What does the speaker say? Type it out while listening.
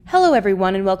Hello,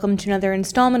 everyone, and welcome to another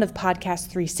installment of Podcast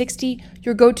 360,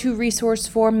 your go-to resource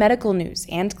for medical news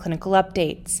and clinical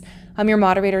updates. I'm your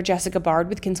moderator, Jessica Bard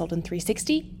with Consultant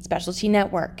 360 Specialty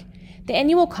Network. The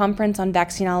annual conference on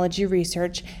vaccinology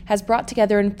research has brought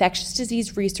together infectious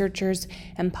disease researchers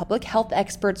and public health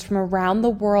experts from around the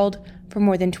world for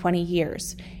more than 20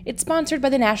 years. It's sponsored by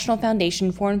the National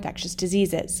Foundation for Infectious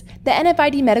Diseases. The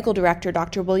NFID Medical Director,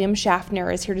 Dr. William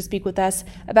Schaffner, is here to speak with us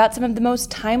about some of the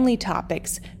most timely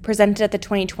topics presented at the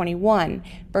 2021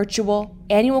 virtual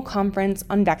annual conference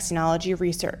on vaccinology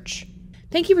research.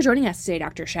 Thank you for joining us today,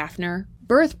 Dr. Schaffner.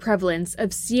 Birth prevalence of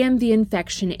CMV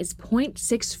infection is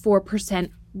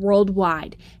 0.64%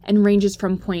 worldwide and ranges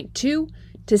from 0.2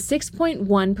 to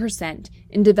 6.1%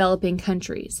 in developing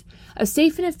countries. A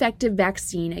safe and effective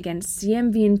vaccine against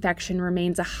CMV infection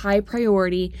remains a high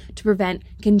priority to prevent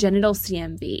congenital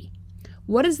CMV.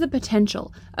 What is the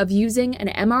potential of using an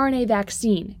mRNA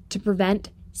vaccine to prevent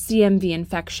CMV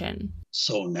infection?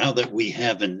 So now that we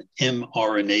have an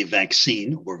mRNA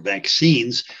vaccine or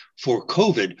vaccines for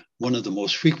COVID, one of the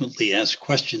most frequently asked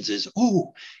questions is,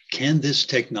 can this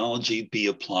technology be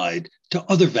applied to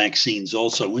other vaccines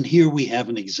also? And here we have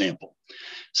an example.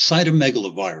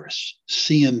 Cytomegalovirus,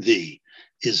 CMV,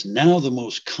 is now the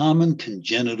most common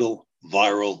congenital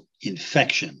viral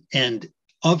infection. And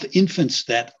of infants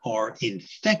that are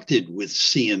infected with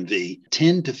CMV,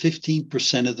 10 to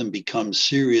 15% of them become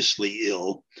seriously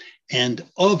ill. And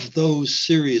of those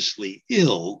seriously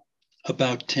ill,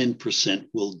 about 10%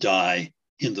 will die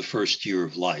in the first year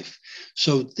of life.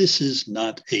 So this is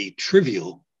not a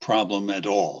trivial problem at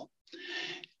all.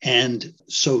 And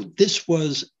so this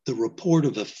was the report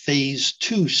of a phase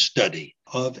 2 study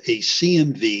of a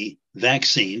CMV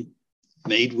vaccine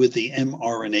made with the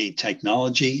mRNA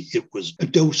technology. It was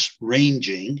dose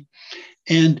ranging.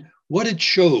 And what it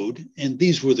showed, and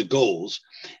these were the goals,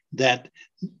 that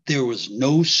there was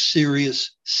no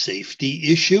serious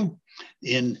safety issue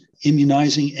in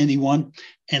immunizing anyone,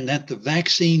 and that the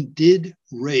vaccine did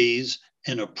raise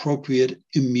an appropriate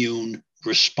immune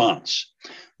response.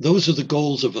 Those are the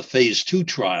goals of a phase 2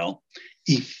 trial.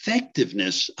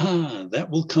 Effectiveness, that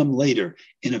will come later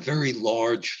in a very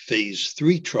large phase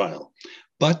 3 trial.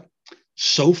 But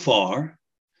so far,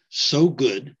 so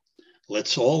good.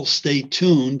 Let's all stay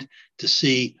tuned to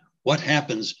see what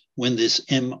happens when this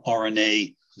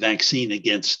mRNA vaccine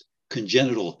against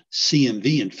congenital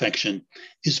CMV infection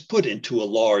is put into a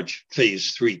large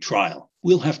phase 3 trial.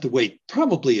 We'll have to wait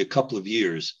probably a couple of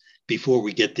years before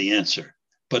we get the answer.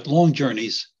 But long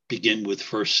journeys begin with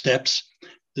first steps.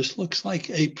 This looks like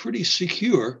a pretty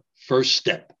secure first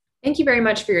step. Thank you very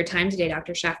much for your time today,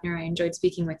 Dr. Schaffner. I enjoyed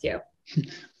speaking with you.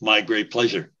 My great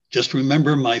pleasure. Just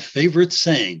remember my favorite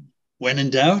saying, when in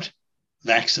doubt,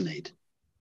 vaccinate.